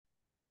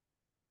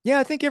Yeah,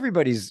 I think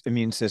everybody's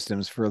immune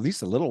systems for at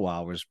least a little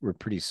while were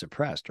pretty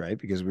suppressed, right?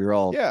 Because we were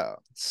all Yeah.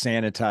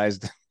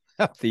 sanitized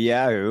up the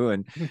Yahoo,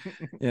 and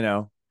you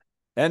know,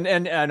 and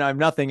I'm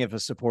nothing if a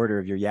supporter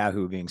of your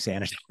Yahoo being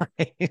Well,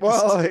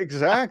 sanitized.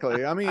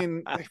 exactly. I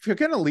mean, if you're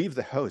going to leave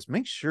the house,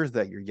 make sure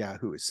that your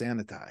Yahoo is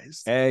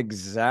sanitized.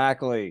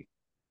 Exactly.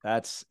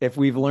 That's if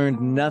we've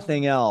learned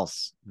nothing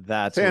else,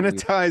 that's what we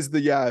Sanitize the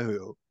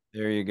Yahoo.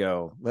 there you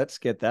go. Let's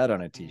get that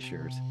on a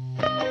t-shirt.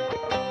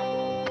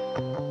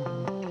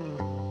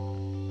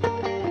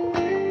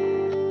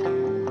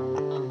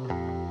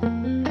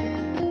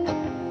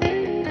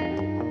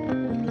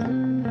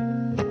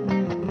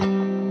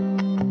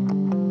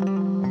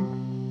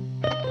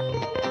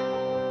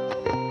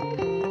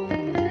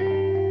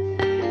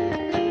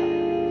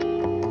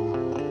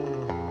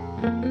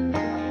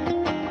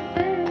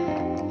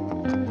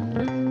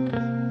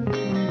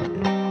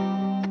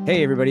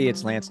 Hey, everybody,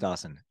 it's Lance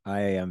Dawson. I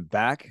am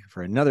back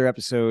for another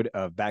episode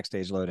of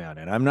Backstage Lowdown,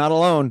 and I'm not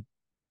alone.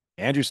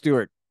 Andrew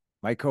Stewart,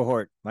 my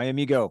cohort, my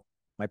amigo,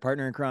 my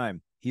partner in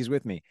crime, he's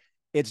with me.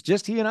 It's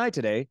just he and I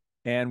today,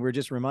 and we're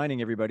just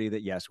reminding everybody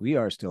that, yes, we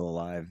are still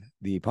alive.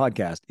 The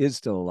podcast is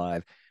still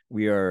alive.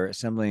 We are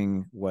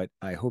assembling what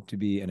I hope to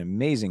be an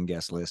amazing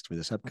guest list for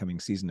this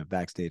upcoming season of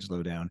Backstage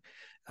Lowdown.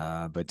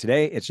 But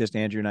today, it's just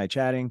Andrew and I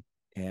chatting,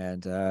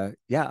 and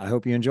yeah, I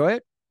hope you enjoy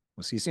it.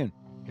 We'll see you soon.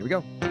 Here we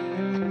go.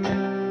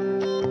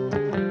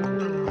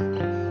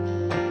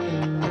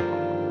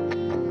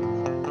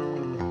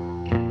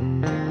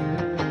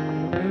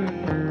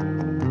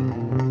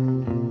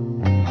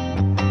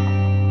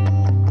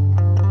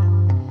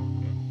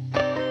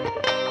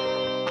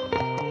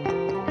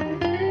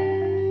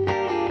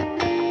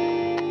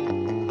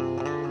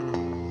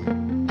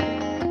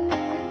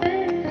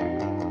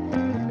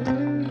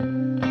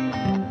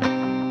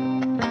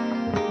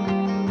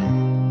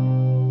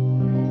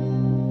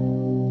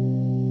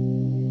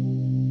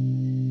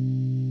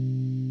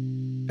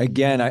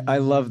 Again, I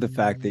love the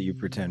fact that you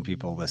pretend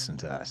people listen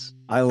to us.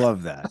 I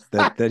love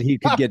that he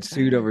could get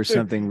sued over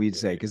something we'd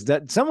say, because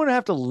that someone would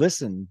have to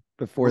listen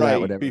before that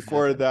would Right ever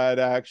before happen. that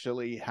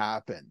actually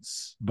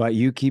happens. But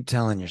you keep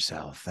telling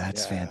yourself.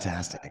 That's Yeah.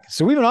 fantastic.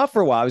 So we've been off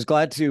for a while. I was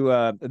glad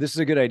to this is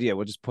a good idea.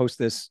 We'll just post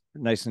this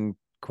nice and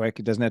quick.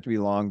 It doesn't have to be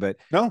long, but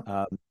No,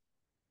 um,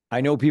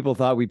 I know people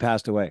thought we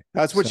passed away.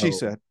 that's what she So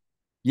said.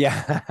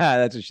 yeah,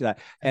 that's what she thought.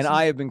 And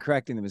I have been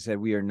correcting them and said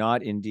we are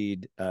not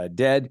indeed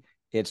dead.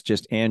 It's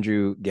just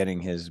Andrew getting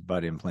his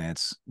butt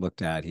implants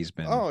looked at. He's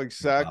been Oh, off the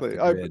exactly.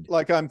 grid.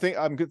 I'm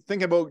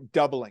thinking about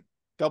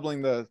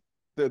doubling the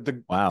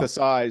Wow.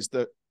 size. I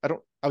was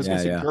going Yeah, to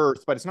say yeah.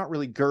 girth, but it's not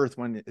really girth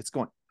when it's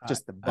going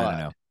just the I don't butt.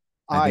 know.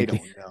 I I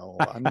think don't know.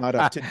 I'm not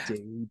up to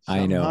date. I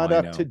I'm know, not I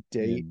up know. to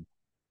date.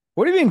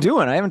 What have you been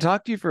doing? I haven't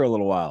talked to you for a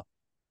little while.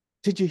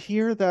 Did you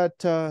hear that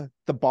the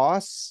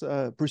boss,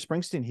 Bruce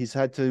Springsteen, he's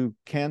had to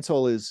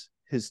cancel his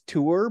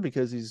tour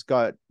because he's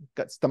got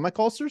stomach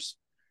ulcers?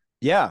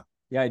 Yeah.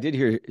 Yeah, I did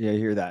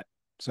hear that.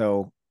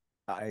 So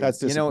That's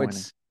disappointing.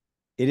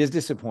 it is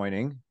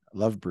disappointing. I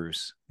love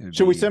Bruce. It would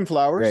Should we be send great.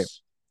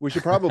 flowers? We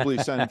should probably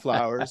send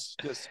flowers.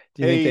 Just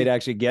Do you think they'd hey,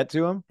 actually get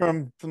to him?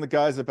 from the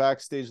guys at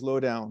Backstage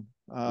Lowdown.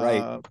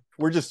 Right.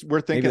 We're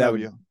Maybe thinking that of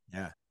would you.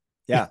 yeah.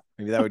 Yeah.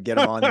 Maybe that would get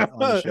him on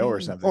the show or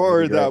something. That'd be Or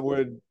great. that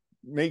would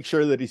make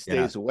sure that he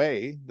Yeah. stays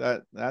away.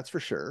 That's for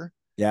sure.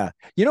 Yeah.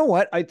 You know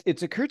what?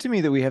 It's occurred to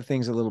me that we have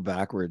things a little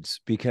backwards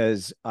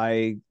because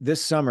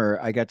this summer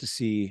I got to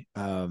see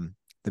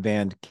the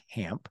band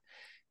Camp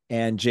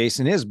and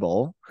Jason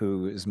Isbell,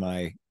 who is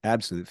my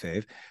absolute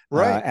fave,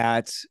 Right.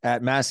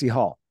 at Massey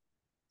Hall.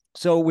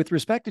 So with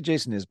respect to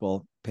Jason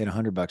Isbell, paid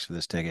 $100 for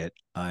this ticket.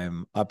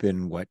 I'm up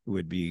in what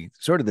would be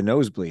sort of the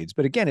nosebleeds,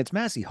 but again, it's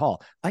Massey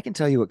Hall. I can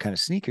tell you what kind of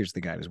sneakers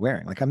the guy was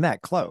wearing. Like I'm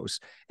that close,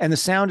 and the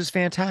sound is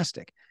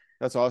fantastic.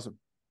 That's awesome.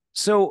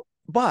 So,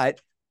 but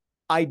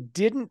I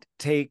didn't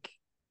take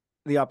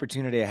the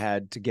opportunity I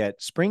had to get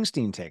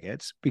Springsteen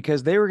tickets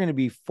because they were going to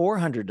be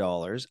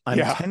 $400. I'm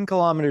Yeah. 10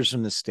 kilometers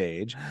from the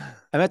stage.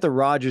 I'm at the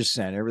Rogers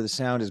Center where the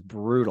sound is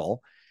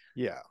brutal.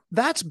 Yeah.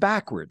 That's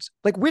backwards.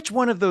 Like, which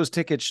one of those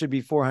tickets should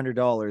be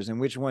 $400 and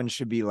which one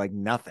should be like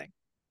nothing?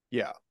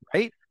 Yeah.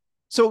 Right.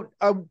 So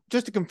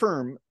just to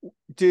confirm,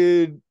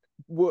 did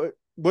what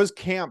was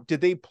Camp?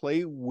 Did they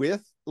play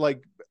with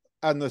like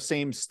on the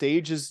same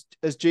stage as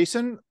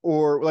Jason,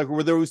 or like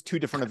were those two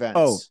different Oh,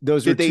 events?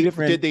 those were two Did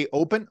different. they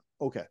open?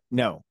 Okay.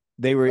 No,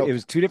 it Okay.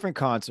 was two different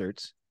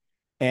concerts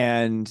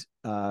and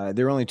they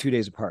were only 2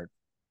 days apart,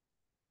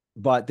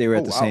 but they were Oh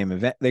at the wow. same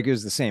event. Like it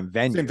was the same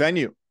Same venue,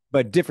 venue.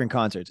 but different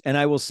concerts. And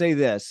I will say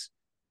this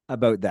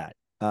about that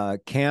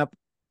Camp,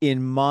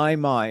 in my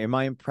mind, in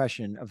my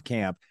impression of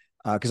Camp,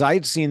 because I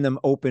had seen them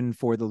open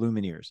for the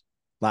Lumineers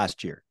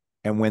last year.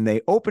 And when they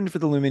opened for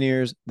the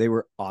Lumineers, they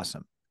were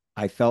awesome.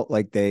 I felt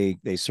like they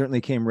certainly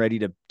came ready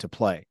to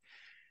play.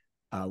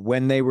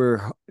 When they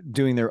were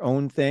doing their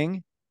own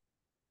thing,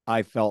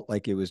 I felt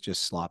like it was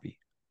just sloppy.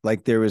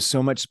 Like there was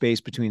so much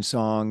space between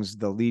songs.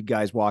 The lead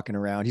guy's walking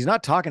around. He's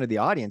not talking to the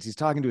audience. He's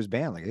talking to his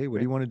band. Like, hey, what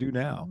do you want to do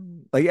now?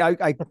 Like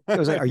I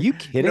was like, are you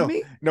kidding No,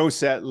 me? no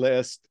set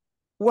list.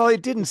 Well,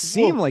 it didn't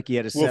seem We'll like he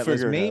had a we'll set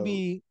list. figure it out.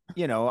 Maybe,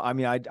 I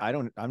mean, I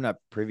don't, I'm not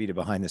privy to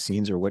behind the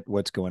scenes or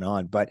what's going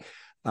on, but,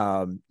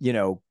 you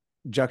know,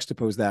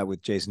 juxtapose that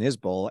with Jason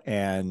Isbell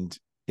and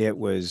it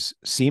was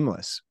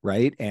seamless,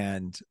 right?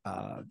 And,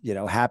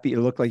 happy. It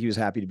looked like he was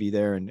happy to be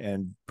there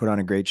and put on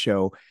a great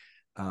show.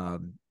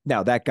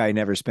 Now that guy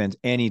never spends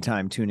any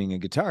time tuning a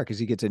guitar because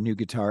he gets a new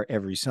guitar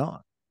every song,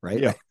 right?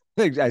 Yeah.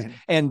 Like,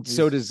 and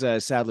so He's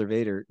does Sadler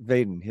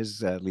Vaden,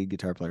 his lead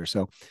guitar player.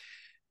 So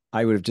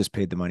I would have just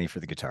paid the money for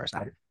the guitars.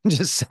 I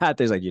just sat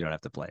there like, you don't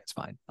have to play. It's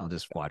fine. I'll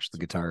just watch the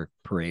guitar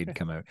parade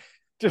come out.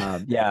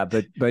 Yeah,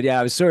 but yeah,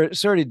 I was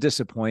sort of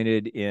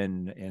disappointed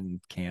in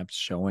Camp's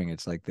showing.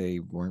 It's like they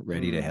weren't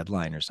ready to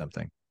headline or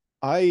something.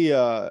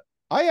 I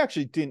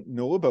actually didn't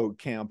know about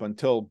Camp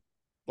until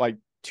like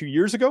 2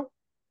 years ago.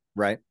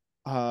 Right.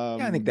 Yeah,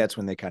 I think Um, that's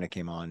when they kind of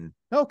came on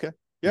okay.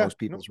 Yeah. most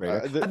No, people's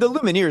radar. The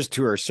Lumineers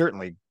tour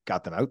certainly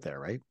got them out there,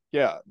 right?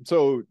 yeah.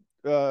 So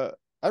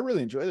I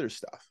really enjoy their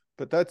stuff,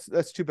 but that's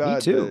too Me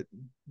bad too.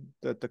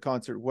 that the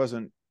concert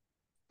wasn't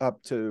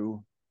up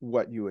to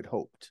what you had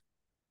hoped.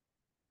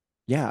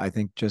 Yeah, I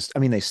think I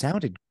mean, they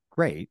sounded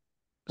great.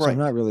 So I'm Right.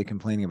 not really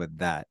complaining about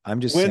that. I'm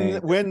just When saying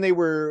that, when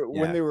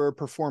yeah, they were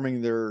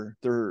performing their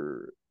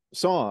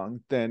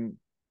song, then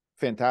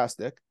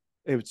fantastic.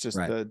 It was just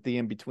right. the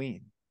in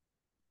between.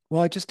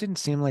 Well, it just didn't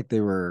seem like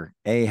they were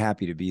A,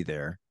 happy to be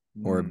there,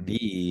 or Mm,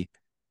 B,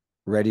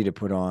 ready to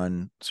put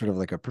on sort of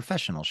like a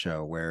professional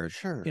show where,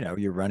 sure.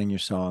 you're running your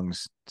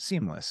songs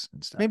seamless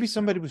and stuff. Maybe So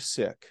somebody was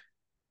sick.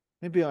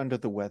 Maybe under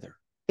the weather.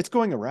 It's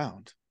going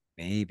around.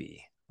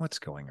 maybe what's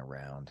going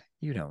around?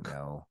 You don't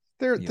know.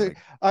 There, You there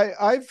like,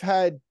 I've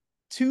had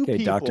two okay,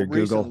 people Dr.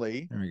 Google.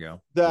 recently There we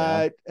go.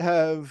 Yeah.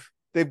 that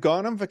they've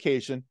gone on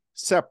vacation,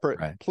 separate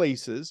Right.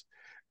 places,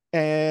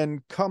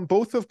 and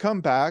both have come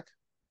back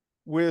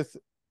with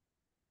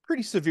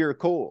pretty severe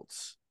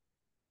colds.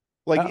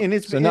 Like, Oh,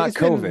 and so not it's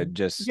COVID, been,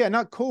 just yeah,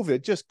 not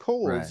COVID, just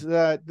colds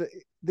right. that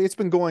it's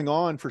been going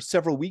on for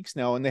several weeks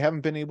now, and they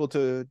haven't been able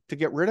to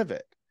get rid of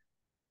it.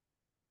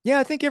 Yeah,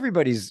 I think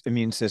everybody's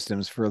immune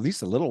systems for at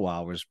least a little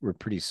while were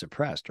pretty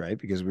suppressed, right?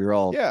 Because we were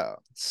all Yeah.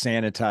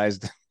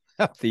 sanitized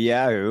up the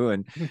Yahoo,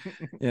 and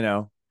you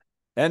know,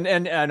 and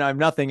I'm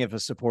nothing if a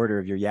supporter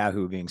of your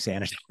Yahoo being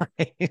Well,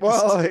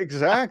 sanitized.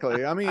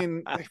 exactly. I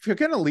mean, if you're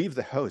gonna leave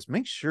the house,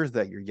 make sure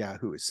that your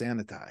Yahoo is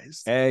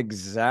sanitized.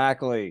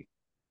 Exactly.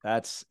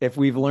 That's if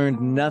we've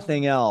learned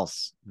nothing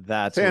else,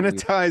 that's what we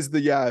Sanitize the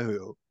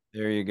Yahoo.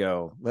 there you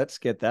go. Let's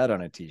get that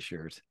on a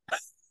t-shirt.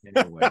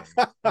 Anyway,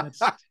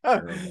 that's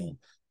terrible.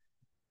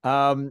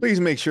 Please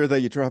make sure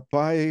that you drop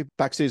by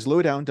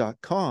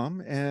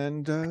backstagelowdown.com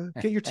and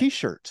get your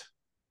t-shirt.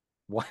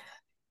 what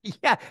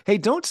yeah. Hey,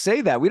 don't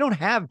say that. We don't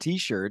have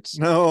t-shirts.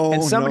 And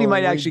No, somebody no,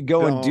 might we actually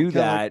go and don't. do Kelly.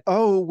 that.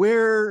 Oh,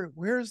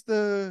 where's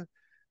the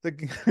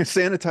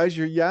sanitize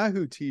your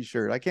Yahoo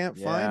t-shirt? I can't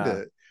find Yeah.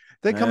 it.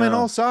 They come in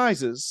all Well,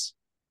 sizes.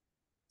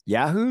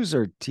 Yahoos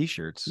or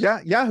t-shirts? Yeah,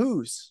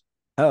 Yahoo's.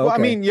 Oh, Well, okay.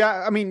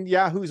 I mean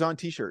Yahoo's on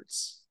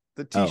t-shirts.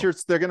 The Oh,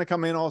 t-shirts, they're gonna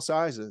come in all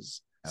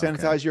sizes. okay.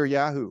 Sanitize your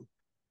Yahoo.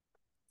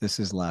 This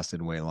has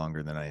lasted way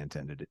longer than I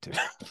intended it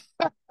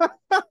to.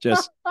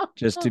 Just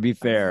just to be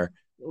fair,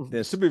 To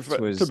this be fair,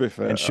 to was be and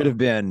fair. should have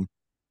been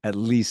at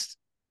least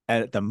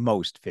at the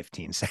most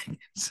 15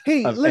 seconds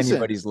Hey, of listen,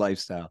 anybody's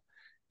lifestyle.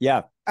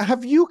 Yeah.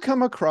 have you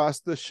come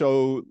across the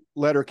show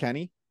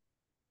Letterkenny?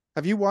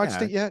 Have you watched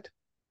Yeah. it yet?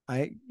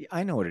 I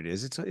I know what it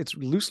is. It's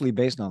loosely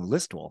based on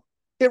Listwell.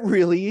 It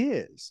really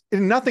is. It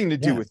had nothing to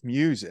do Yeah. with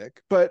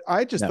music, but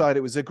I just No. thought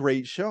it was a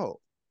great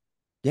show.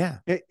 Yeah.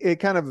 It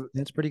kind of,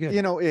 That's pretty good.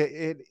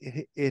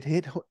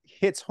 it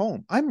hits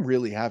home. I'm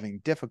really having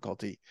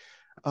difficulty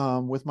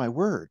with my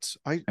words.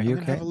 Are I'm you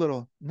gonna have okay? a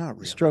little, not You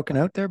really. stroking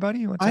out there,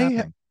 buddy? What's I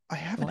happening? I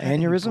haven't Little had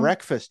any aneurysm?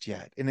 breakfast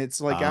yet, and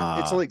it's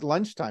Ah, like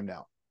lunchtime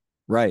now.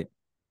 right.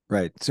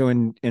 Right. So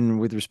in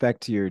with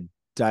respect to your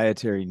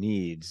dietary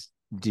needs,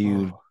 do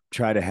you Oh,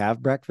 try to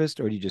have breakfast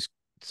or do you just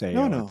say,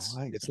 no, oh, no.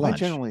 it's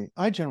lunch?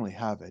 I generally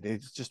have it.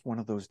 It's just one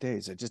of those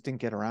days. I just didn't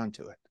get around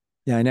to it.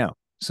 Yeah, I know.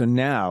 So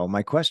now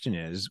my question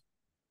is,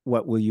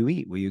 what will you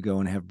eat? Will you go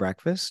and have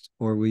breakfast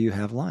or will you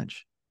have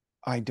lunch?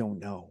 I don't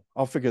know.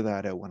 I'll figure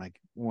that out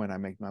when I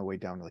make my way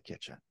down to the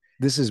kitchen.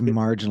 This is It,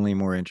 marginally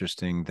more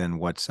interesting than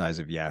what size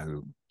of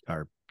Yahoo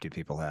are do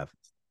people have?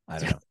 I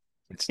don't know.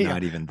 It's yeah,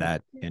 not even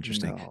that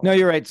interesting. No, no.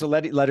 you're right. So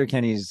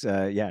Letterkenny's,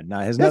 yeah, no,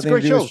 has Yeah, it's a nothing to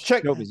great do with show.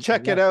 showbiz.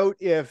 Check Yeah. it out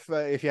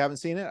if you haven't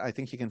seen it. I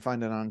think you can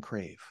find it on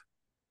Crave.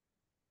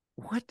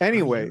 What are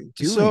Anyway, you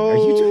doing? Are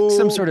you doing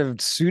some so sort of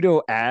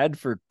pseudo ad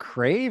for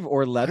Crave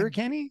or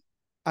Letterkenny?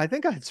 I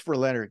think it's for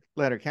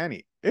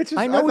Letterkenny. It's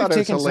I just know I we've thought it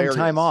was taken some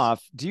time hilarious.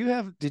 off.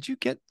 Did you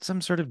get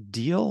some sort of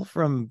deal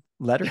from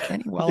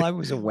Letterkenny while I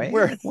was away?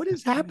 Where Like, what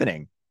is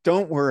happening?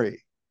 don't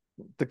worry,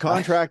 the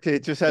contract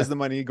it just has the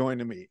money going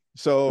to me,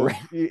 so Right.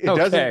 it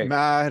doesn't Okay.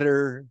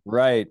 matter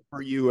Right.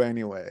 for you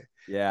anyway.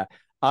 Yeah.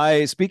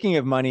 Speaking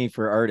of money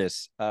for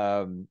artists,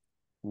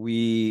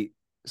 we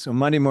so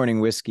Monday Morning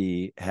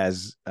Whiskey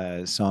has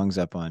songs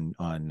up on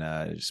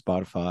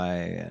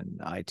Spotify and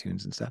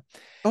iTunes and stuff.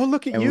 Oh,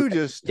 look at And you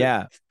just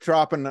yeah,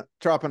 dropping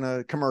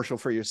a commercial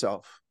for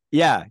yourself.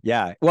 yeah.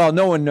 Well,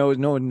 no one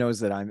knows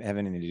that I'm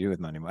having anything to do with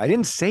Monday Morning. I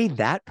didn't say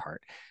that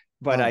part,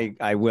 but Oh,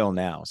 I will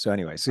now. So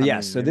anyway, so I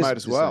yes, mean, so you this might is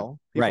as just well.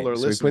 People right. are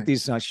So we put listening.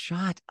 these songs.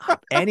 Shut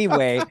up.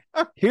 Anyway,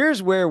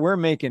 here's where we're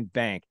making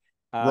bank.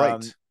 Um,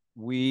 Right.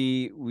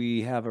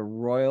 we have a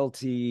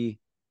royalty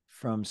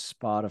from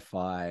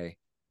Spotify,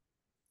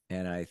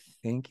 and I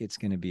think it's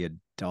going to be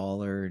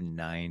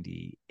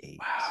 $1.98.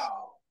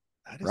 Wow.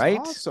 That is Right?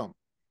 awesome.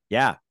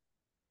 Yeah,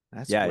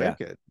 That's yeah.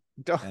 wicked.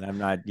 And I'm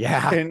not.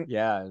 Yeah, And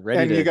yeah.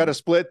 Ready and you to. got to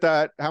split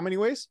that how many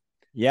ways?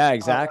 Yeah, Uh,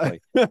 exactly.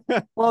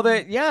 Well,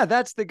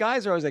 that's the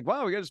guys are always like,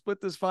 wow, we got to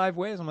split this 5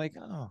 ways. I'm like,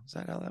 oh, is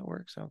that how that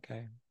works?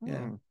 Okay.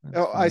 Yeah, that's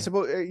Oh, I fine.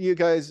 suppose you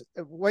guys,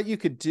 what you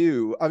could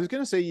do, I was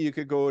going to say you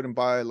could go out and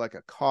buy like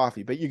a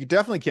coffee, but you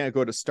definitely can't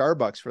go to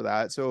Starbucks for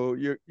that. So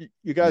you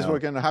guys were No,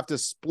 going to have to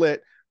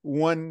split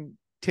one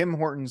Tim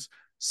Hortons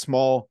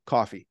small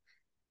coffee.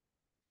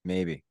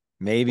 maybe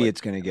What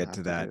it's going to you're going get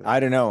to to have to that. do. I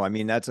don't know. I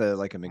mean, that's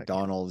like a I can't.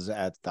 McDonald's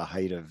at the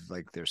height of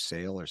like their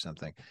sale or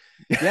something.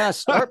 Yeah,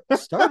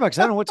 Starbucks. I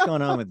don't know what's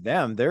going on with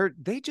them.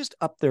 They just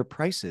up their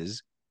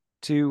prices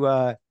to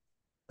like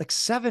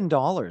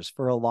 $7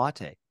 for a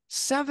latte.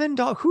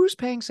 $7. Who's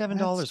paying seven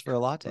That's dollars for a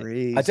latte?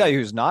 I tell you, crazy.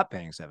 who's not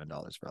paying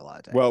 $7 for a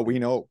latte. Well, we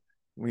know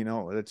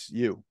that's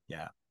you.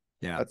 Yeah,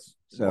 yeah. That's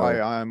why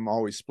So, I'm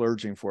always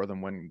splurging for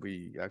them when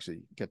we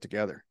actually get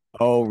together.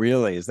 oh,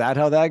 really? Is that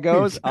how that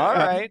goes? All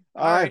right,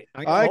 all I right.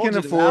 I'm gonna I hold can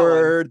you to that one.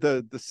 afford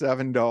the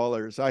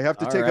 $7. I have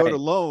to All take out a right.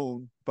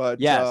 loan,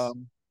 Yes.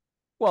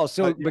 Well,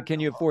 so, yeah. but can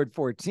you afford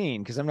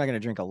 14? Because I'm not going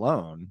to drink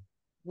alone.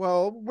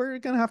 Well, we're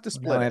gonna have to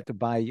Well, now split I it. have to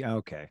buy.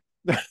 Okay.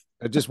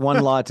 Just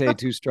one latte,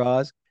 two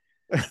straws.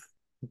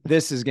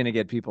 This is going to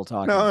get people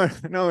talking.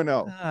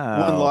 No. One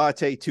Oh,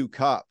 latte, two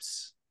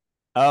cups.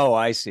 oh,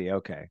 I see.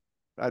 Okay.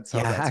 That's how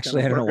Yeah, that's gonna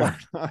actually, I don't know work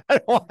why.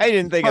 out. I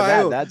didn't think of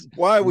that. That's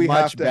Why we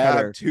have much to have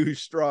better. two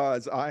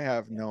straws, I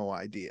have Yeah, no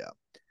idea.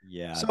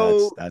 yeah,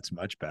 So that's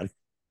much better.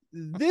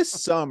 this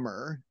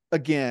summer,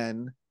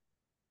 again,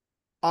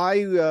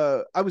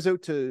 I was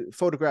out to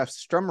photograph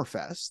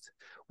Strummerfest,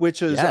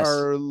 which is Yes.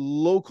 our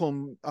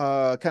local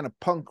kind of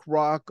punk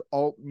rock,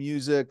 alt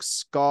music,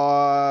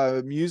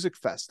 ska music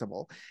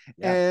festival.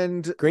 Yeah.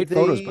 And Great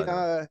photos, they by the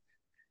way.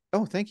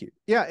 oh, thank you.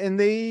 Yeah, and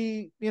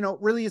they,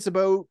 really it's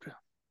about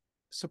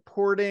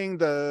supporting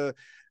the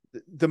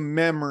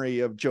memory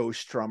of Joe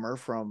Strummer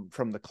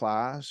from the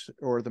Clash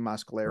or the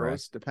Correct.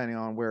 Mascaleros, depending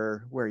on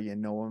where you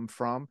know him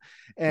from,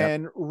 Yep.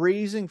 and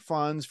raising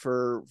funds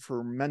for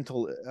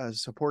mental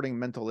supporting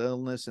mental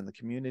illness in the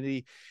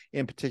community,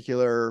 in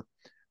particular,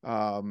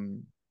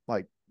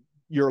 like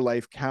Your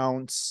Life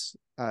Counts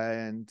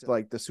and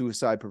like the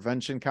Suicide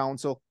Prevention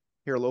Council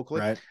here locally.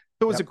 Right.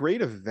 So it was a Yep.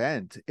 great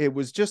event. It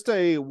was just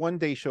a 1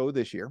 day show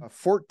this year,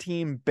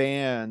 14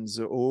 bands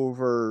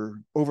over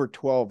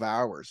 12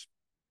 hours.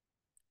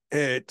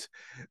 It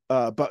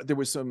But there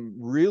was some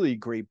really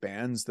great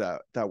bands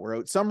that were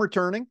out, some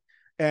returning,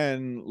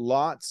 and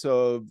lots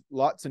of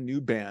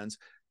new bands.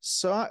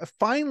 So I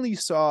finally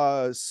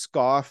saw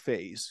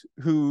Scarface,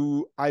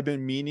 who I've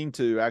been meaning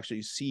to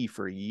actually see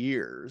for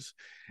years.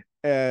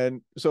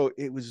 And so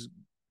it was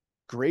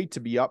great to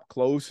be up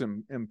close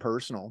and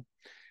personal.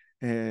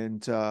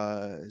 And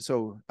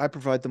so I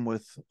provide them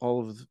with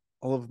all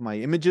of my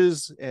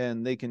images,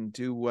 and they can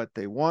do what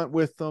they want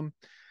with them,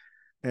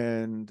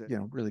 and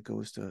really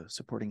goes to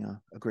supporting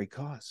a great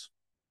cause.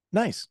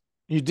 Nice.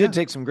 You did Yeah.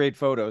 take some great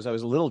photos. I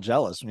was a little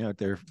jealous,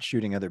 they're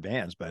shooting other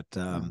bands, but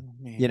Oh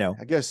you man, know,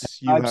 I guess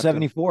you have to.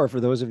 574 for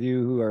those of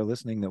you who are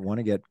listening that want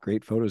to get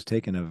great photos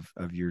taken of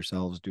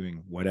yourselves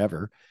doing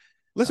whatever.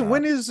 Listen, Uh,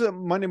 when is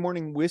Monday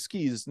Morning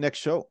Whiskey's next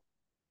show?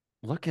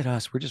 Look at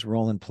us. We're just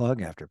rolling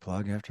plug after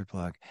plug after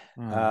plug.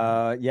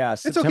 Oh, Yeah,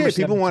 it's September okay.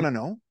 People want 17th. to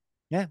know.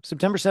 Yeah,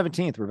 September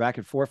 17th. We're back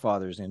at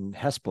Forefathers in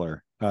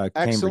Hespeler, Cambridge,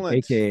 Excellent.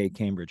 aka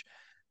Cambridge.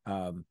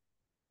 Um,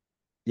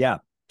 yeah,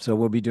 so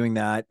we'll be doing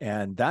that,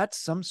 and that's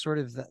some sort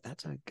of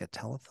that's like a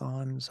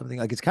telethon, something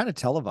like it's kind of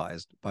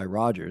televised by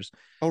Rogers.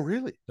 Oh,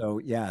 really? So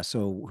yeah,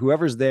 so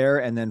whoever's there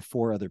and then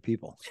four other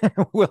people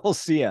will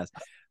see us.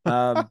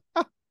 Um,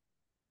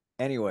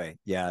 anyway,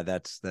 yeah,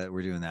 that's that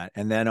we're doing that,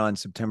 and then on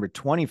September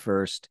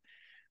 21st,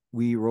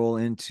 we roll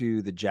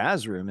into the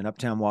Jazz Room in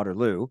Uptown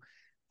Waterloo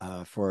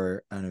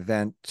for an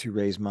event to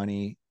raise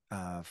money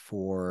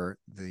for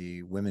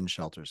the women's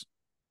shelters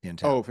in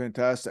town. Oh,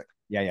 fantastic.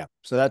 Yeah.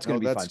 So that's going No,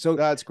 to be fun. that's So,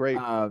 that's great.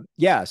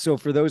 yeah. So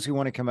for those who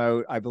want to come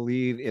out, I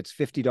believe it's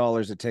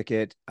 $50 a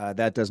ticket.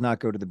 That does not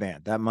go to the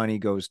band. That money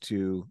goes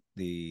to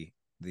the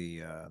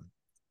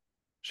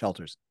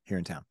shelters here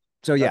in town.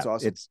 So That's yeah,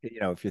 awesome. it's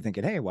if you're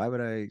thinking, hey, why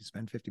would I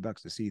spend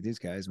 $50 to see these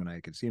guys when I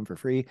could see them for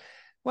free?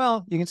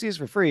 Well, you can see us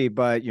for free,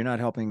 but you're not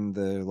helping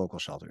the local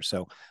shelters.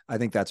 So I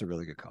think that's a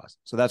really good cause.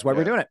 So that's why we're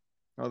Yeah. doing it.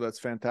 Oh, that's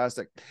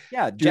fantastic.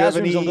 Yeah, Do you have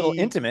jazz room's a little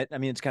any? intimate. I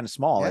mean, it's kind of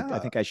small. I Yeah.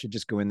 think I should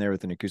just go in there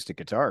with an acoustic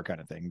guitar kind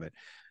of thing. But,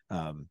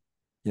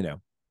 you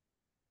know,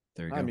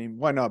 there you I go. mean,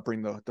 why not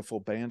bring the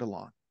full band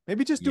along?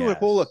 Maybe just do a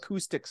whole Yes.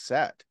 acoustic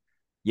set.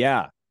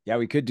 Yeah. Yeah,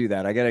 we could do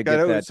that. I got to Got get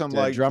out that some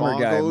like drummer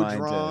guy of bongo mine to,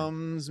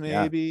 drums,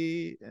 yeah.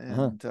 maybe,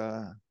 Uh-huh. and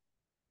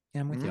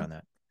Yeah, I'm with you hmm? on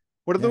that.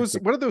 What are Yeah. those?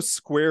 What are those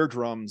square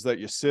drums that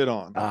you sit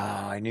on?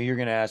 Ah, I knew you were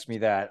going to ask me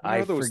that. What I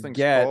are those things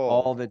forget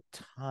all called? the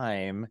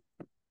time.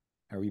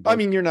 Are we I both?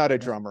 mean, you're not a Yeah.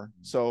 drummer,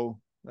 so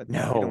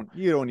No,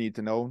 you don't need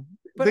to know.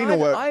 but They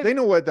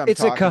know what I'm it's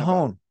a talking about.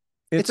 cajon.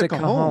 It's It's a a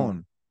cajon.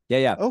 cajon. Yeah,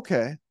 yeah.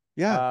 Okay.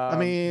 Yeah. I But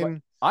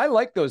mean, I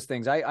like those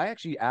things. I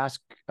actually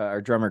ask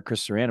our drummer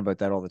Chris Saran about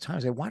that all the time. I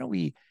say, why don't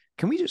we?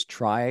 Can we just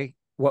try a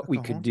what we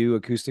could cajon. do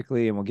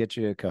acoustically, and we'll get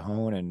you a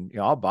cajon, and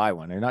I'll buy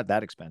one. They're not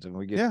that expensive.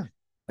 We get Yeah.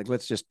 like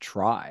let's just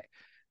try.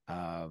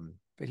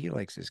 But he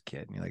likes his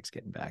kid, and he likes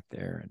getting back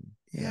there, and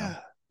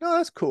Yeah. No,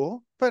 that's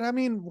cool. But I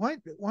mean, why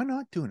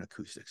not do an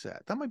acoustic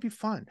set? That might be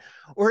fun.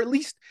 Or at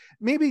least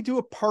maybe do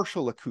a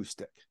partial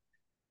acoustic.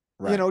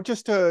 right.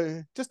 Just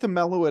to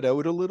mellow it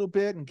out a little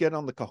bit and get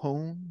on the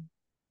cajon.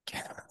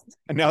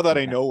 And now that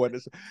I know what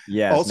is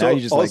Yes, now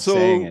you just like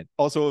saying it.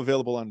 also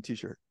available on a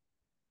t-shirt.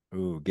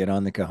 Ooh, get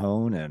on the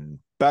cajon and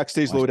wash.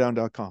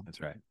 Backstagelowdown.com.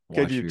 That's right.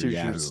 Get Wash your your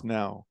t-shirts Yahoo.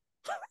 now.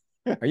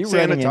 Are you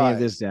writing any of Sanitize.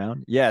 this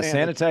down? Yeah,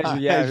 sanitize your Sanitize your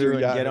Yahoo and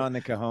get Yahoo. on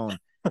the cajon.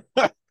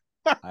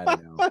 I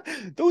don't know.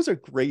 Those are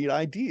great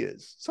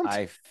ideas.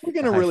 I We're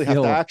going to I really have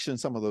to feel action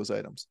some of those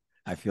items.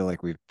 I feel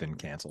like we've been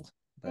canceled.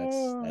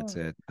 That's Uh,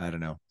 it. I don't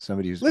know.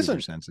 Somebody who's uber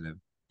Listen, sensitive.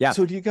 Yeah.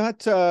 so do you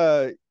got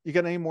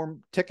any more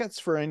tickets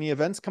for any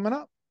events coming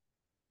up?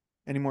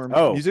 Any more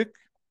Oh, music?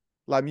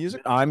 Live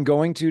music? I'm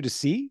going to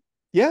see.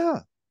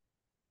 Yeah.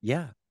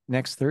 Yeah,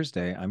 next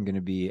Thursday I'm going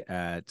to be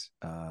at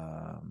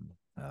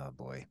oh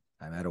boy,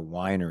 I'm at a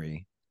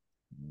winery.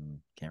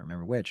 Can't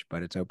remember which,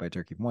 but it's out by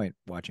Turkey Point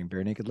watching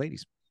Bare Naked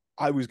Ladies.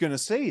 I was gonna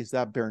say, is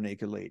that Bare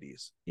Naked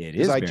Ladies? It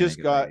Because is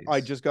Bare Naked I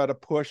Ladies. just got a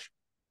push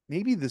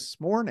maybe this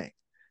morning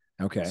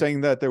Okay.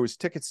 saying that there was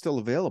tickets still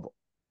available.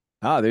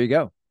 Ah, there you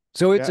go.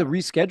 So it's a Yeah.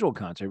 rescheduled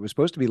concert. It was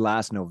supposed to be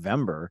last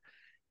November,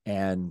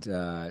 and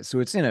so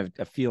it's in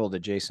a field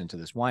adjacent to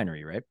this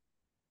winery, right?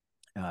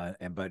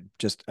 And but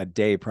just a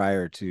day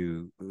prior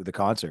to the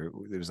concert,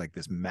 there was like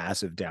this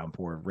massive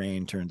downpour of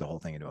rain, turned the whole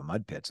thing into a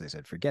mud pit. So they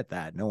said, forget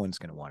that. No one's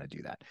going to want to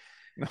do that.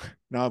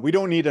 No, we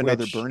don't need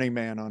another Which Burning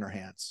Man on our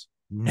hands.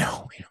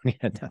 no, we don't need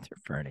another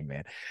Burning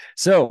Man.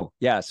 So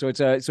yeah, so it's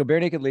so Bare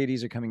Naked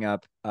Ladies are coming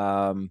up.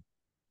 And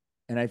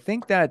I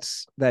think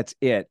that's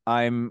it.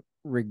 I'm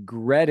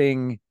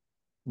regretting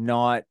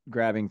not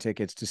grabbing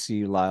tickets to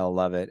see Lyle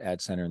Lovett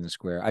at Center in the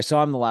Square. I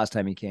saw him the last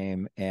time he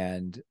came,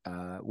 and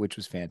which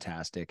was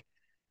fantastic.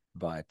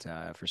 But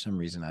for some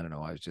reason, I don't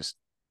know. I just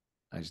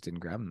didn't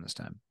grab him this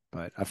time.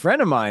 But a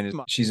friend of mine,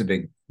 she's a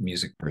big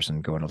music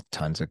person, going to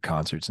tons of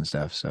concerts and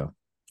stuff. So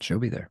she'll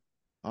be there.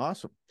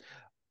 Awesome.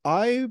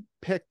 I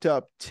picked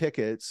up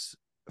tickets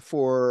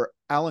for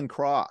Alan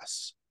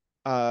Cross.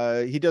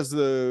 He does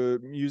the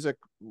music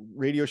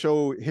radio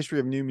show History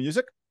of New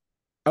Music.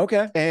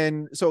 Okay.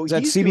 And so Is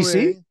that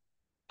CBC?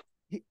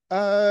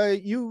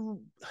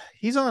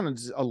 He's on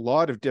a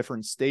lot of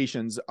different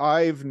stations.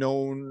 I've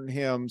known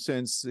him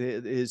since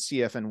his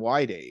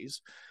CFNY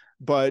days,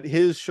 but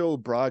his show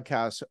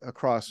broadcasts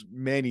across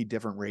many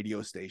different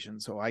radio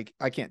stations. So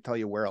I can't tell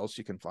you where else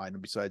you can find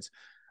him besides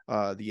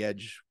the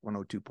Edge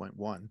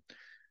 102.1,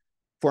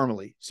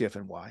 formerly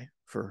CFNY,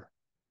 for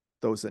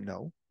those that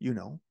know, you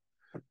know.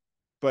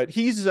 But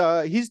he's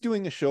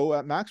doing a show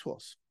at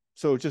Maxwell's.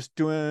 So just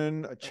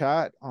doing a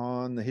chat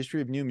on the history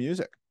of new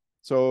music.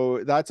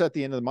 So that's at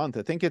the end of the month.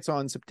 I think it's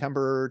on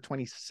September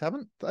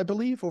 27th, I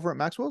believe, over at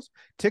Maxwell's.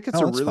 Tickets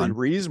Oh, are that's really fun.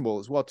 reasonable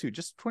as well, too.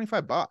 Just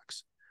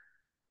 $25.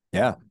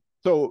 Yeah.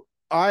 So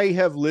I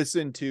have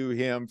listened to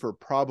him for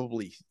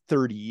probably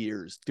 30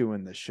 years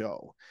doing the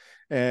show.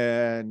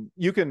 And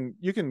you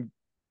can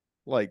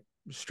like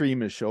stream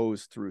his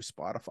shows through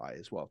Spotify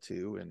as well,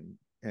 too,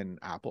 and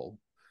Apple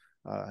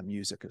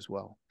music as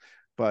well.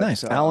 But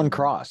Nice. Alan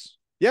Cross.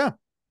 yeah,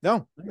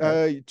 no,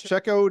 Okay.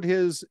 check out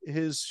his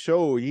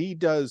show. He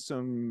does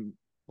some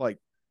like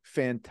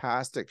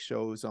fantastic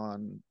shows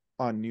on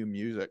new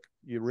music.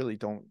 You really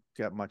don't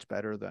get much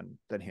better than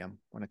him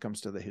when it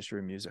comes to the history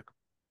of music.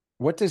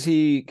 What does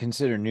he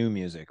consider new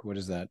music? What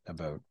is that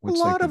about? A What's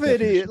like lot the of it is,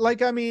 definition?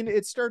 like, I mean,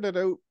 it started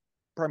out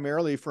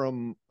primarily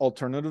from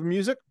alternative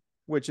music,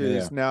 which Yeah, yeah.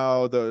 is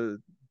now the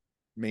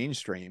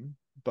mainstream,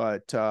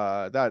 but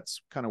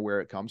that's kind of where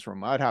it comes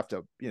from. I'd have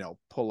to,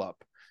 pull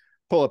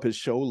up his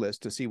show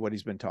list to see what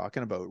he's been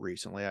talking about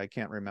recently. I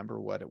can't remember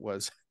what it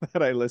was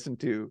that I listened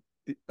to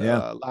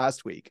Yeah.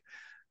 last week,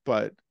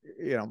 but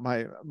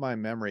my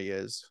memory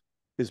is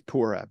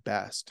poor at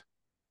best.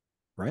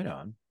 Right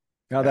on.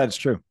 No, Yeah. that's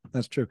true.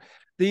 That's true.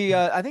 The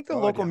I think the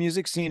God, local yeah.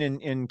 music scene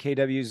in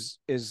KW's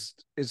is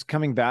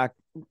coming back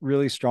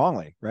really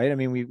strongly, right? I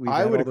mean, we've I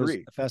had would all those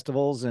agree.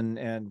 festivals, and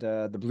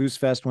the Blues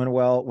Fest went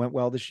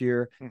well this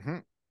year.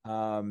 Mm-hmm.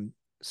 Um,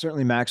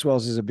 Certainly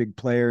Maxwell's is a big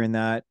player in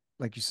that,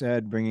 like you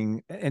said,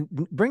 bringing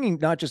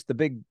not just the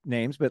big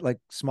names, but like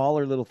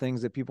smaller little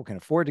things that people can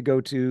afford to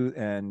go to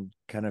and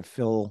kind of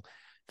fill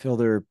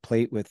their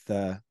plate with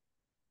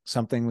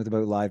something with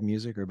about live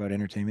music or about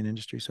entertainment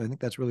industry. So I think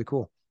that's really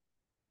cool.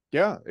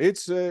 Yeah,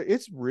 it's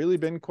really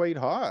been quite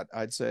hot,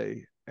 I'd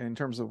say, in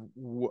terms of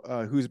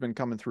who's been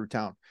coming through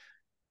town.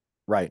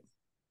 Right.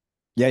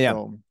 Yeah, yeah.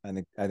 So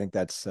I think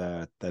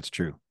that's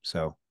true.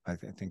 So I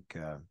think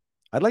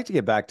I'd like to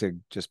get back to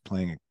just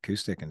playing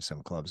acoustic in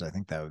some clubs. I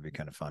think that would be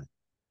kind of fun.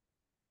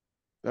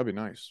 that'd be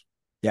nice.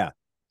 Yeah.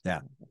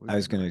 Yeah. Would I be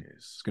was gonna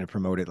nice.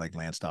 promote it like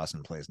Lance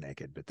Dawson plays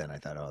naked, but then I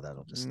thought, oh,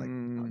 that'll just like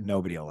Mm,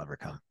 nobody will ever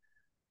come.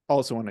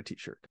 also on a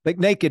t-shirt. Like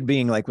naked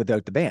being like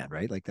without the band,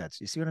 right? Like that's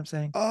you see what I'm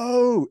saying?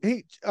 Oh,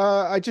 hey,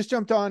 I just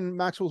jumped on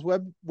Maxwell's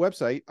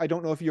website. I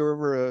don't know if you're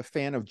ever a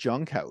fan of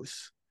Junk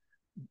House,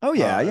 Oh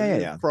yeah, yeah, yeah,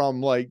 yeah.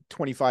 from like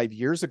 25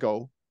 years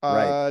ago.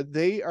 Right.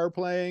 They are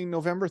playing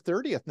November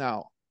 30th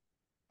now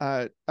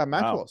at Wow.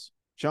 Maxwell's.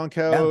 Junk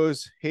Yeah.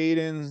 House,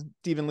 Hayden,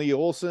 Stephen Lee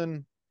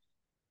Olson.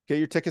 Get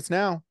your tickets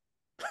now.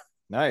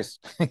 Nice.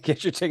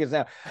 Get your tickets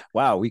now.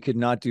 Wow, we could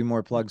not do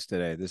more plugs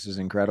today. This is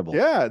incredible.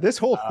 Yeah, this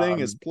whole thing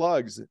is Um,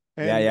 plugs,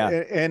 yeah, and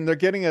yeah. and they're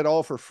getting it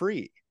all for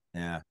free.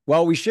 Yeah.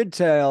 Well, we should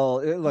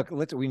tell. Look,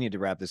 we need to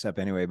wrap this up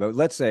anyway. But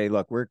let's say,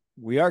 look,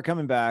 we are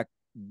coming back.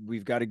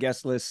 We've got a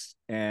guest list,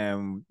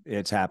 and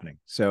it's happening.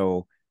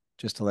 So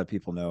just to let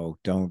people know,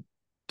 don't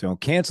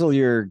cancel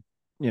your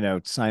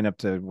sign up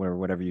to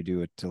whatever you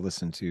do it to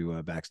listen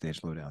to Backstage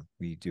Lowdown.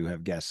 We do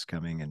have guests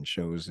coming and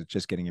shows. It's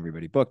just getting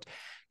everybody booked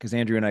because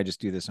Andrew and I just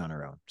do this on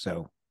our own.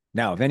 So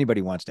now, if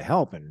anybody wants to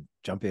help and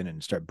jump in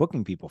and start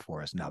booking people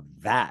for us, now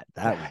that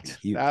would be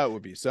huge. That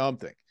would be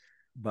something.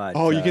 But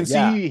Oh, you can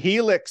yeah. see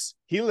Helix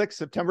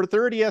September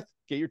 30th.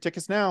 Get your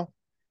tickets now.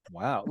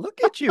 Wow, look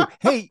at you.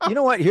 Hey, you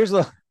know what? Here's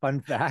a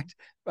fun fact.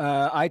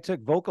 I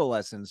took vocal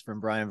lessons from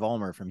Brian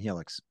Vollmer from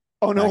Helix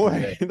Oh, no back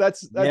in the way. day.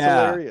 That's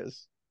Yeah,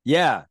 hilarious.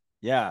 yeah,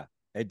 yeah.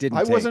 It didn't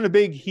I take. wasn't a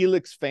big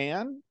Helix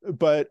fan,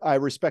 but I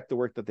respect the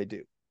work that they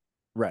do.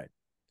 Right.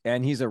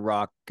 And he's a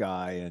rock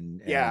guy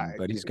Yeah, and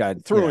but he's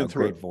got, through and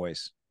great through.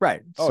 voice.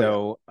 Right. Oh yeah.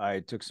 So I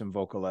took some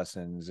vocal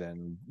lessons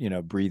and,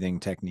 breathing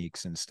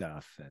techniques and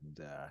stuff and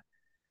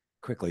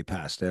quickly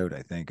passed out,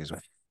 I think is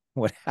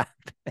what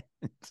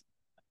happened.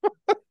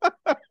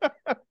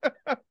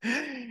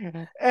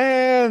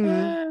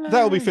 And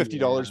that will be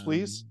 $50, Yeah.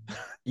 please.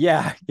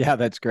 Yeah, yeah,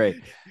 that's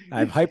great.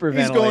 I've He's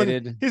going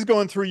hyperventilated. he's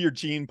going through your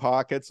jean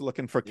pockets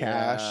looking for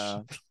cash.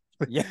 Yeah.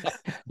 Yeah.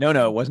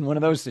 No, it wasn't one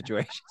of those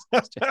situations.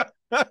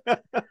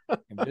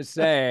 I'm just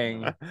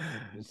saying.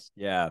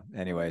 Yeah.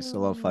 Anyway, so a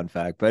little fun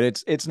fact, but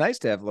it's nice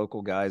to have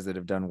local guys that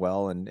have done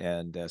well,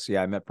 and so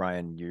yeah, I met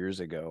Brian years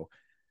ago.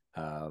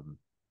 Um,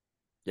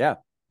 yeah.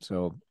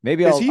 So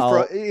maybe I'll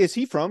Is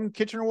he from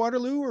Kitchener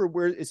Waterloo, or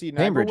where is he,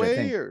 Niagara Cambridge, I Way,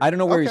 think. or I don't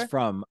know where he's okay.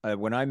 from.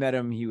 When I met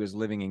him, he was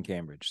living in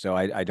Cambridge, so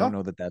I don't Huh.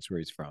 know that that's where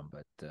he's from,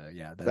 but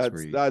yeah, that's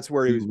where That's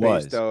where he he was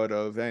based was. out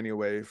of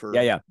anyway Yeah, for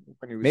yeah.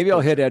 when he was Maybe I'll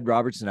hit coaching. Ed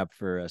Robertson up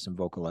for some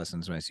vocal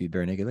lessons when I see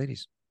Bare Naked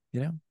Ladies. You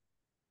know?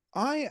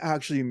 I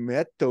actually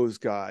met those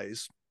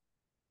guys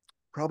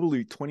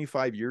probably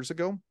 25 years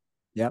ago.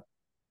 Yep.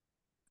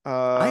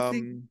 I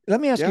think. Let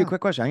me ask you a Yeah.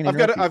 quick question. I'm gonna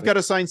interrupt you, I've but got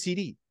a signed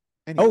CD.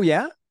 oh Anyway.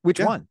 yeah, which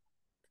Yeah. one?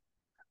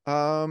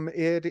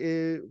 It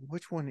is,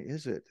 which one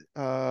is it?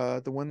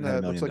 The one I got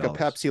a that looks million like a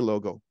dollars. Pepsi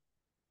logo.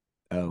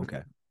 Oh,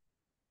 okay.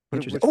 What,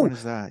 Interesting. which Oh, one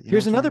is that? You know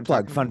here's which one another I'm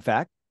plug. talking about? Fun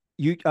fact.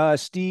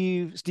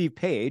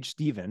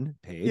 Stephen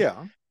Page.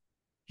 Yeah.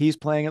 He's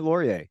playing at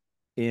Laurier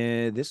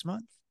in this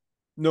month.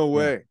 No Yeah.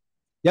 way.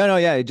 Yeah, no,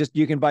 yeah. Just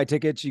you can buy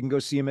tickets. You can go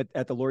see him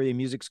at the Laurier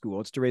Music School.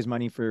 It's to raise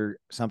money for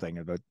something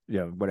about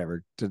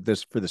whatever to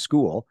this for the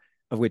school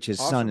of which his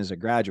son Awesome. is a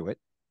graduate,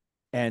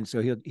 and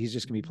so he's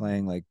just gonna be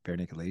playing like Bare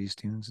Naked Ladies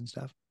tunes and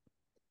stuff.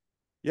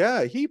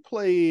 Yeah, he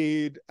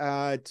played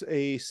at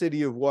a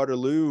City of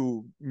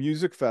Waterloo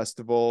music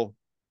festival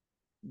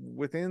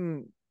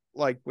within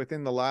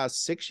within the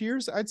last 6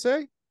 years, I'd say.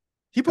 Okay,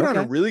 He put on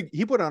a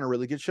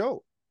really good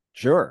show.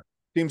 sure.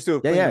 Seems to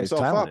have Yeah, cleaned yeah. He's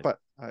himself up, talented.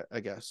 but I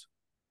guess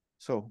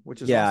so,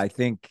 which is Yeah,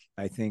 awesome.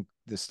 I think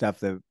the stuff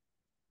that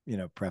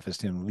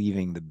prefaced him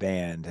leaving the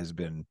band has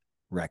been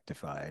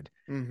rectified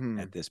Mm-hmm.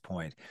 at this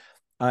point.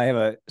 I have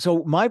a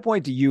so my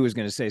point to you is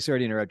going to say, sorry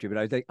to interrupt you,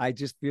 but I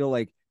just feel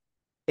like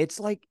it's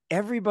like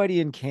everybody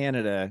in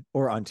Canada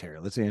or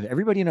Ontario, let's say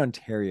everybody in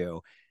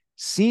Ontario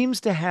seems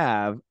to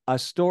have a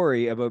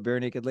story about Bare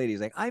Naked Ladies.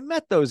 Like, I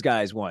met those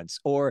guys once,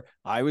 or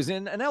I was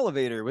in an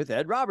elevator with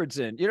Ed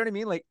Robertson. You know what I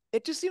mean? Like,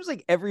 it just seems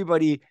like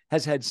everybody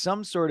has had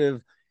some sort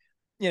of,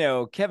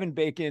 Kevin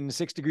Bacon,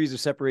 6 degrees of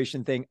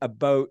separation thing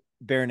about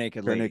Bare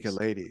Naked Bare Naked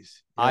Ladies.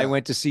 Ladies. I Yeah.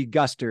 went to see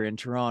Guster in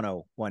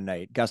Toronto one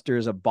night. Guster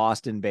is a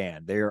Boston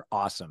band. They are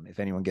awesome if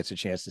anyone gets a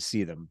chance to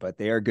see them, but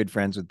they are good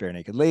friends with Bare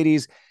Naked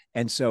Ladies.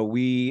 And so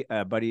we,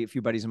 a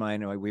few buddies of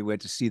mine, we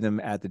went to see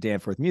them at the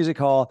Danforth Music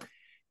Hall,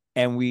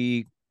 and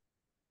we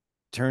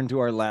turned to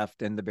our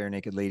left and the Bare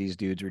Naked Ladies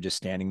dudes were just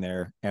standing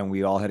there, and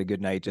we all had a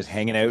good night just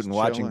hanging out Just and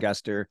watching chilling.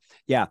 Guster.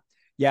 Yeah.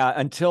 Yeah.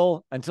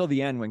 Until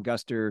the end when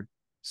Guster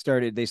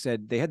started, they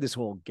said they had this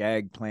whole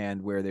gag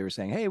planned where they were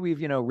saying, hey,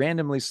 we've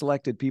randomly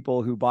selected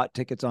people who bought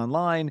tickets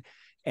online,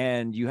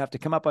 and you have to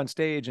come up on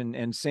stage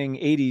and sing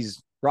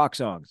 80s rock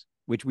songs,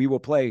 which we will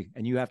play,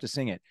 and you have to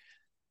sing it.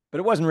 But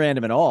it wasn't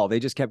random at all. They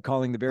just kept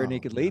calling the Bare Oh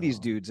Naked Ladies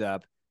no. dudes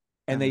up,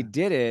 And they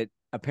did it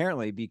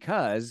apparently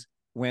because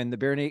when the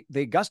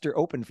Guster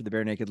opened for the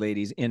Bare Naked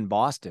Ladies in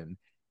Boston,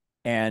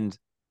 and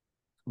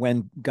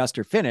when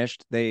Guster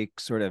finished, they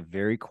sort of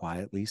very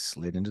quietly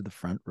slid into the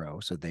front row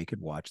so they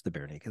could watch the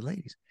Bare Naked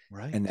Ladies.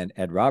 Right. And then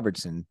Ed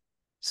Robertson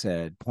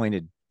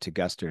pointed to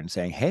Guster and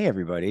saying, "Hey,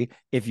 everybody,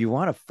 if you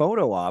want a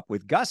photo op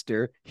with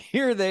Guster,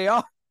 here they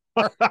are."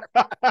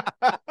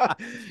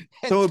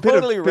 So a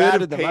totally bit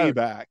ratted of them out.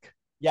 payback.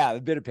 Yeah,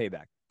 a bit of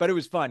payback. But it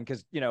was fun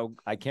because,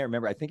 I can't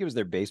remember. I think it was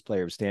their bass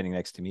player was standing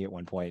next to me at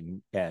one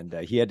point, and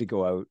he had to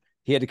go out.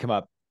 He had to come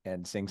up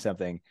and sing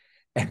something.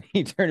 And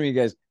he turned to me and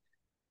goes,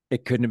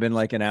 "It couldn't have been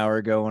like an hour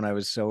ago when I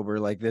was sober.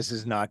 Like, this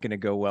is not going to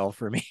go well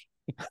for me."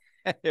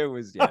 It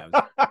was, yeah.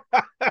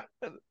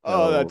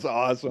 Oh, that's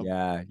awesome.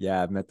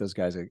 Yeah. I've met those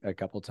guys a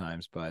couple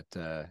times, but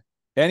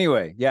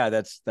anyway, yeah,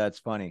 that's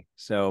funny.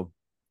 So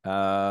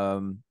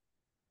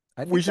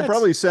we should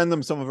probably send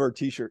them some of our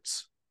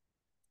t-shirts.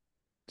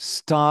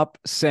 Stop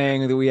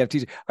saying that we have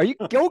t-shirts. Are you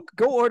go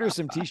order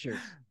some t-shirts?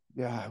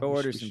 Yeah, go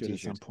order some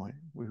t-shirts t-shirts at some point.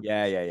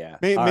 Yeah.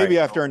 Maybe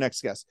after our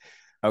next guest.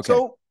 Okay.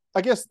 So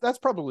I guess that's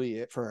probably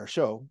it for our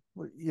show.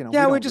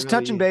 We're just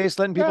touching base,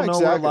 letting people know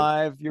exactly. we're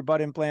alive. Your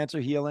butt implants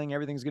are healing.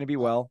 Everything's going to be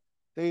well.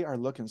 They are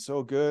looking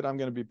so good. I'm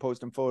going to be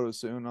posting photos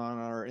soon on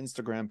our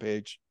Instagram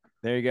page.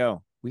 There you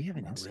go. We have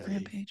an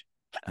Instagram page?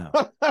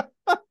 Oh.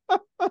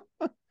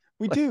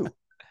 We do.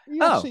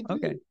 We actually do.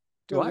 Okay.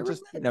 Do I run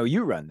that? No,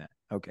 you run that.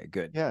 Okay,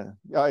 good. Yeah.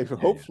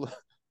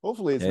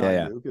 Hopefully it's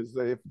not you, because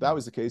if that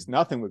was the case,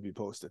 nothing would be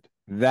posted.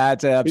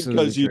 That's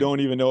absolutely because you don't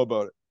even know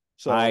about it.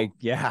 So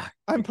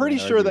I'm pretty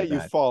sure that you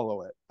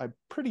follow it. I'm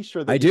pretty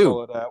sure that you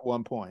follow it at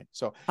one point.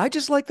 So I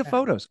just like the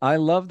photos. I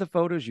love the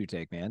photos you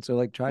take, man. So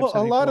like Tribe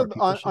 74, a lot of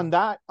on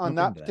that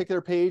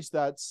particular page,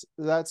 that's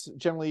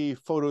generally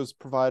photos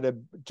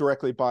provided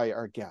directly by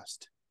our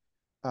guest.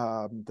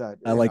 That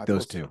I like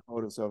those too.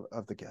 Photos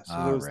of the guests.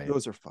 So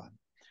those are fun.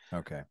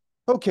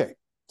 Okay.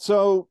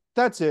 So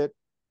that's it.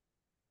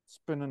 It's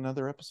been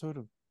another episode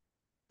of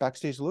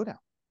Backstage Lowdown.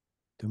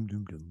 Dum,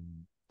 dum,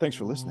 dum. Thanks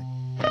for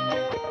listening.